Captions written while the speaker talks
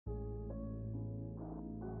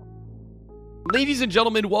Ladies and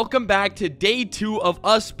gentlemen, welcome back to day 2 of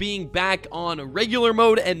us being back on regular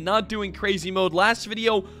mode and not doing crazy mode. Last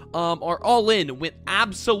video, our all-in went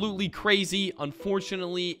absolutely crazy.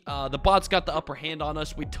 Unfortunately, the bots got the upper hand on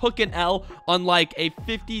us. We took an L on like a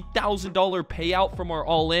 $50,000 payout from our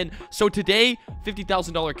all-in. So today,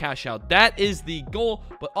 $50,000 cash out. That is the goal,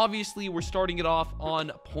 but obviously we're starting it off on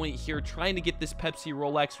point here, trying to get this Pepsi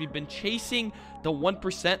Rolex. We've been chasing the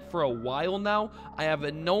 1% for a while now. I have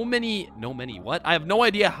I have no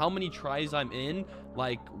idea how many tries I'm in,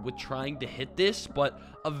 like, with trying to hit this, but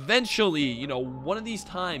eventually, you know, one of these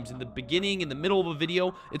times in the beginning, in the middle of a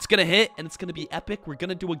video, it's gonna hit, and it's gonna be epic. We're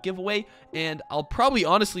gonna do a giveaway, and I'll probably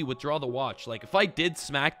honestly withdraw the watch. Like, if I did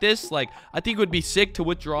smack this, like, I think it would be sick to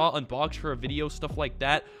withdraw, unbox for a video, stuff like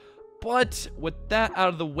that. But with that out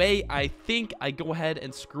of the way, I think I go ahead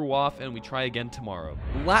and screw off and we try again tomorrow.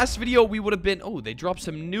 Last video, we would have been... Oh, they dropped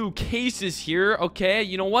some new cases here. Okay,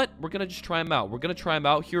 you know what? We're going to just try them out. We're going to try them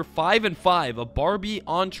out here. 5 and 5. A Barbie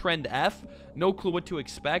on trend F. No clue what to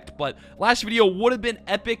expect. But last video would have been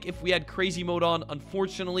epic if we had crazy mode on.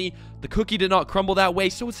 Unfortunately, the cookie did not crumble that way.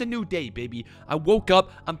 So it's a new day, baby. I woke up.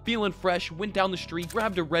 I'm feeling fresh. Went down the street.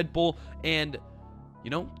 Grabbed a Red Bull. And... you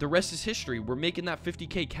know, the rest is history. We're making that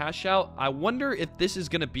 50K cash out. I wonder if this is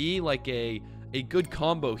going to be like a good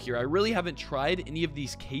combo here. I really haven't tried any of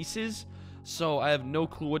these cases, so I have no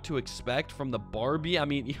clue what to expect from the Barbie. I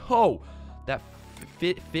mean, yo, that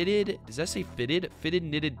fitted, does that say fitted? Fitted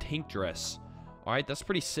knitted tank dress. All right, that's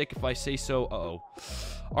pretty sick if I say so. Uh-oh.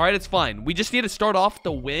 All right, it's fine. We just need to start off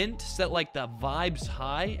the win to set, like, the vibes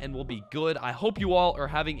high, and we'll be good. I hope you all are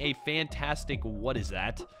having a fantastic... What is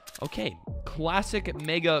that? Okay. Classic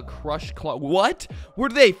Mega Crush Claw. What? Where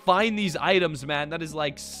do they find these items, man? That is,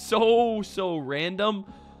 like, so random.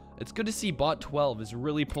 It's good to see Bot 12 is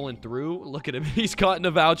really pulling through. Look at him. He's gotten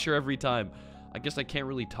a voucher every time. I guess I can't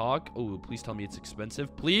really talk. Oh, please tell me it's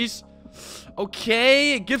expensive. Please?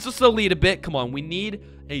 Okay, it gives us the lead a bit. Come on, we need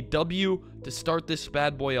a W to start this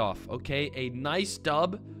bad boy off. Okay, a nice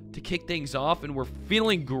dub to kick things off, and we're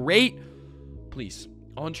feeling great. Please,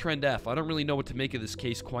 on trend F. I don't really know what to make of this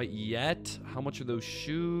case quite yet. How much are those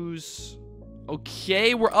shoes?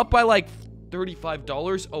 Okay, we're up by like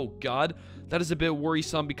 $35. Oh god, that is a bit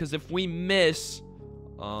worrisome because if we miss,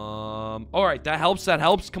 all right, that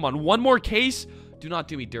helps. Come on, one more case. Do not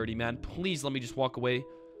do me dirty, man. Please let me just walk away.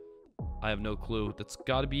 I have no clue. That's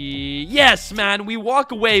gotta be... Yes, man! We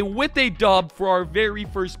walk away with a dub for our very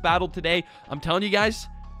first battle today. I'm telling you guys,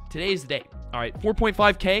 today is the day. Alright,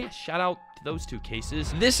 4.5k. Shout out to those two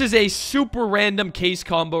cases. This is a super random case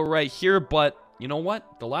combo right here, but you know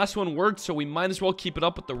what? The last one worked, so we might as well keep it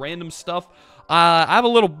up with the random stuff. I have a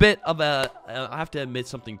little bit of a... I have to admit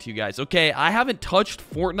something to you guys. Okay, I haven't touched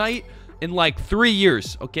Fortnite in like 3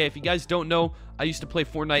 years. Okay, if you guys don't know, I used to play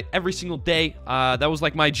Fortnite every single day. That was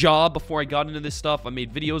like my job before I got into this stuff. I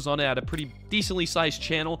made videos on it. I had a pretty decently sized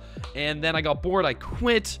channel, and then I got bored. I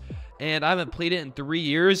quit, and I haven't played it in 3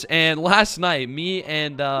 years. And last night, me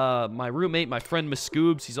and my roommate, my friend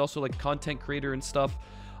Mascoobs, he's also like a content creator and stuff,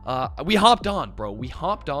 we hopped on, bro. We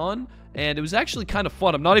hopped on, and it was actually kind of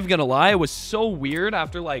fun. I'm not even gonna lie. It was so weird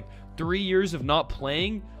after like 3 years of not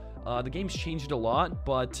playing. The game's changed a lot,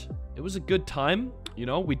 but it was a good time. You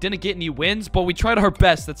know, we didn't get any wins, but we tried our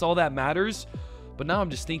best. That's all that matters. But now I'm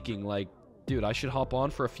just thinking, like, dude, I should hop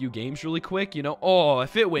on for a few games really quick, you know? Oh,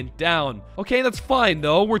 if it went down. Okay, that's fine,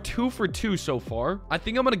 though. We're 2 for 2 so far. I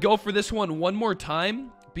think I'm going to go for this one more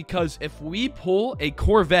time, because if we pull a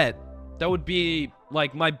Corvette, that would be,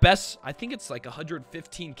 like, my best. I think it's, like,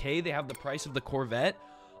 115k. They have the price of the Corvette.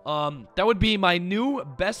 That would be my new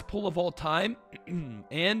best pull of all time,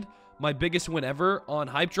 and my biggest win ever on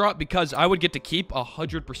Hypedrop, because I would get to keep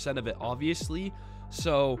 100% of it, obviously.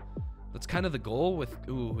 So that's kind of the goal with...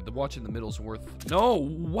 Ooh, the watch in the middle is worth... No,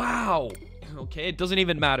 wow. Okay, it doesn't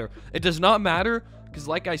even matter. It does not matter, because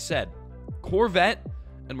like I said, Corvette,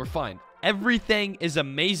 and we're fine. Everything is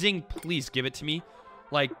amazing. Please give it to me.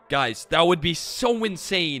 Like, guys, that would be so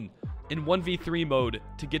insane in 1v3 mode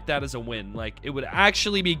to get that as a win. Like, it would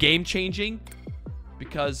actually be game-changing,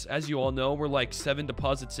 because as you all know, we're like 7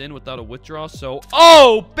 deposits in without a withdraw. So,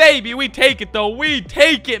 oh baby, we take it though. We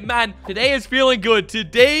take it, man. Today is feeling good.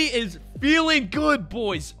 Today is feeling good,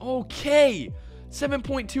 boys. Okay,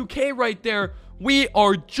 7.2k right there. We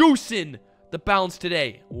are juicing the balance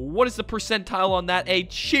today. What is the percentile on that? A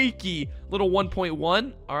cheeky little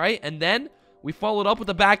 1.1. All right, and then we followed up with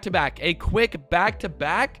a back-to-back, a quick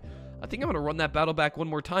back-to-back. I think I'm gonna run that battle back one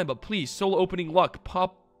more time, but please, solo opening luck,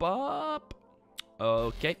 pop up.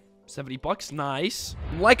 Okay, 70 bucks. Nice.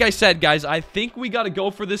 Like I said, guys, I think we got to go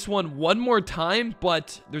for this one more time,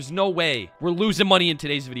 but there's no way we're losing money in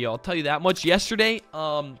today's video. I'll tell you that much. Yesterday,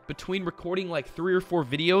 between recording like 3 or 4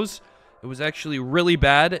 videos, it was actually really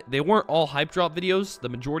bad. They weren't all hype drop videos. The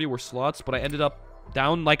majority were slots, but I ended up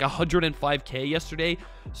down like 105K yesterday.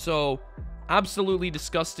 So absolutely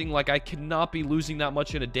disgusting. Like, I could not be losing that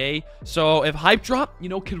much in a day. So if hype drop, you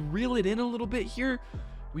know, could reel it in a little bit here,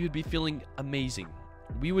 we would be feeling amazing.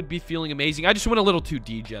 We would be feeling amazing. I just went a little too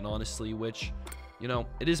degen, honestly, which, you know,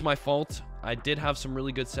 it is my fault. I did have some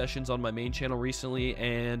really good sessions on my main channel recently,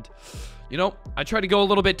 and, you know, I tried to go a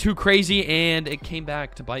little bit too crazy, and it came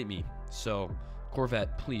back to bite me. So,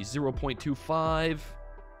 Corvette, please, 0.25.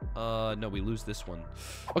 No, we lose this one.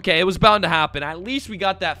 Okay, it was bound to happen. At least we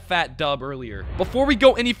got that fat dub earlier. Before we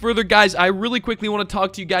go any further, guys, I really quickly want to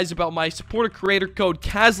talk to you guys about my supporter creator code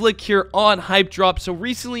Kazlik here on Hypedrop. So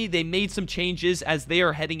recently, they made some changes as they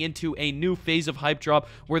are heading into a new phase of Hypedrop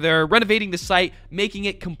where they're renovating the site, making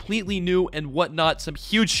it completely new and whatnot. Some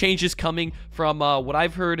huge changes coming from what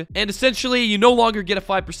I've heard. And essentially, you no longer get a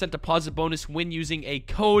 5% deposit bonus when using a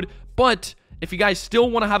code, but if you guys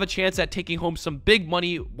still want to have a chance at taking home some big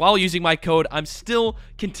money while using my code, I'm still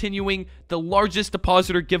continuing the largest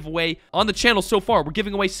depositor giveaway on the channel so far. We're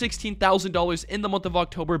giving away $16,000 in the month of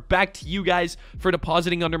October back to you guys for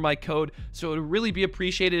depositing under my code. So it would really be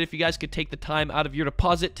appreciated if you guys could take the time out of your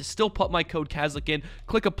deposit to still put my code Kazlik in,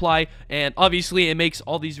 click apply, and obviously it makes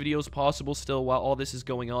all these videos possible still while all this is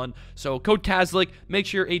going on. So code Kazlik, make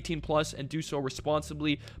sure you're 18 plus and do so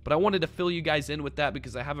responsibly. But I wanted to fill you guys in with that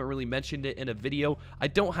because I haven't really mentioned it in a video. I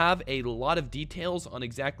don't have a lot of details on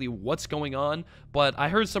exactly what's going on, but I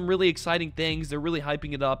heard some really exciting things. They're really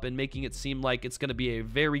hyping it up and making it seem like it's going to be a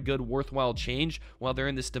very good, worthwhile change while they're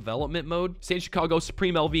in this development mode. St. Chicago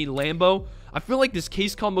Supreme LV Lambo. I feel like this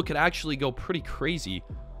case combo could actually go pretty crazy.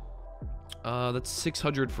 That's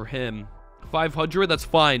 600 for him. 500, that's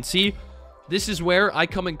fine. See, this is where I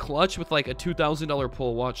come in clutch with like a $2,000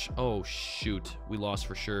 pull. Watch. Oh, shoot. We lost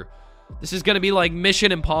for sure. This is going to be like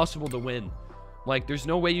mission impossible to win. Like, there's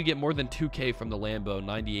no way you get more than 2K from the Lambo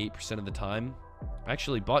 98% of the time.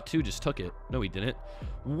 Actually, bought 2, just took it. No, he didn't.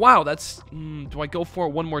 Wow, that's... do I go for it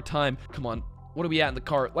one more time? Come on. What are we at in the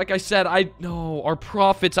cart? Like I said, no, our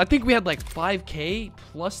profits. I think we had like 5K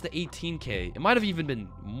plus the 18K. It might have even been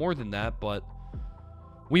more than that, but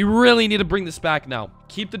we really need to bring this back now.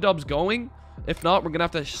 Keep the dubs going. If not, we're going to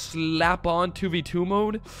have to slap on 2v2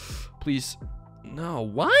 mode. Please. No,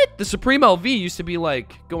 what? The Supreme LV used to be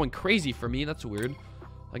like going crazy for me. That's weird.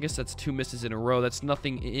 I guess that's 2 misses in a row. That's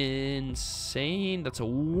nothing insane. That's a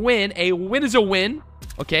win. A win is a win.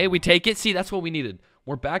 Okay, we take it. See, that's what we needed.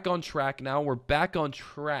 We're back on track now. We're back on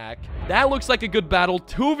track. That looks like a good battle.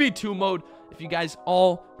 2v2 mode. If you guys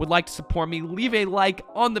all would like to support me, leave a like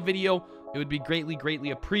on the video. It would be greatly,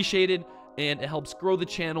 greatly appreciated, and it helps grow the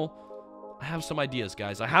channel. I have some ideas,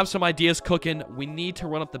 guys. I have some ideas cooking. We need to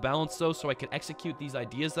run up the balance, though, so I can execute these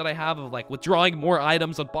ideas that I have of, like, withdrawing more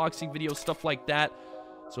items, unboxing videos, stuff like that.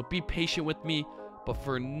 So be patient with me. But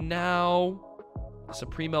for now,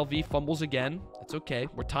 Supreme LV fumbles again. It's okay.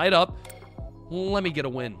 We're tied up. Let me get a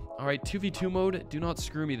win. All right, 2v2 mode. Do not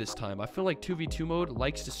screw me this time. I feel like 2v2 mode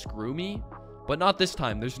likes to screw me, but not this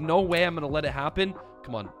time. There's no way I'm going to let it happen.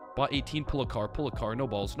 Come on. Bought 18. Pull a car. Pull a car. No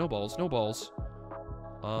balls. No balls. No balls.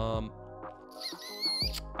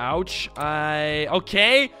 Ouch.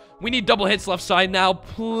 Okay. We need double hits left side now.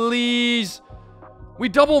 Please. We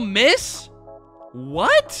double miss?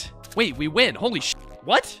 What? Wait, we win. Holy sh...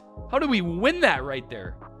 What? How did we win that right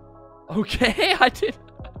there? Okay, I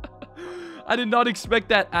did not expect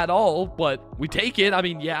that at all, but we take it. I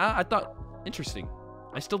mean, yeah, I thought... Interesting.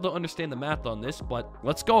 I still don't understand the math on this, but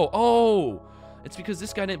let's go. Oh, it's because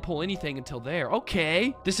this guy didn't pull anything until there.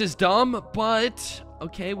 Okay, this is dumb, but...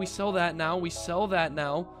 Okay, we sell that now. We sell that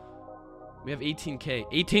now. We have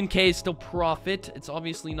 18K. 18K is still profit. It's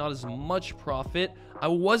obviously not as much profit.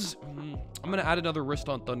 I'm going to add another wrist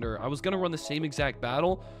on Thunder. I was going to run the same exact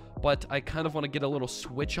battle, but I kind of want to get a little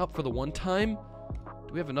switch up for the one time.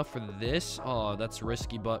 Do we have enough for this? Oh, that's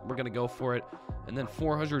risky, but we're going to go for it. And then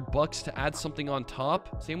 400 bucks to add something on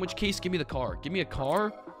top. Sandwich case, give me the car. Give me a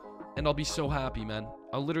car, and I'll be so happy, man.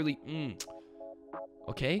 I'll literally...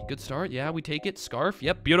 Okay, good start. Yeah, we take it. Scarf.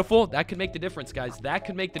 Yep, beautiful. That could make the difference, guys. That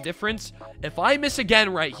could make the difference. If I miss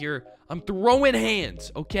again right here, I'm throwing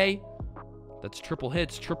hands, okay? That's triple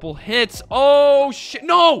hits. Triple hits. Oh, shit.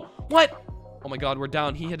 No! What? Oh, my God. We're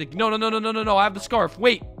down. He had to... No. I have the scarf.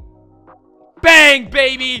 Wait. Bang,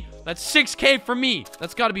 baby! That's 6K for me.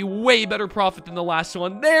 That's got to be way better profit than the last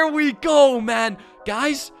one. There we go, man.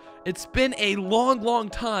 Guys, it's been a long, long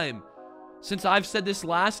time since I've said this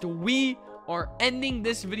last, we are ending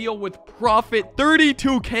this video with profit.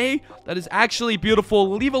 32k. That is actually beautiful.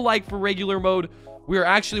 Leave a like for regular mode. We are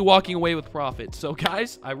actually walking away with profit. So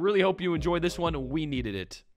guys, I really hope you enjoyed this one. We needed it.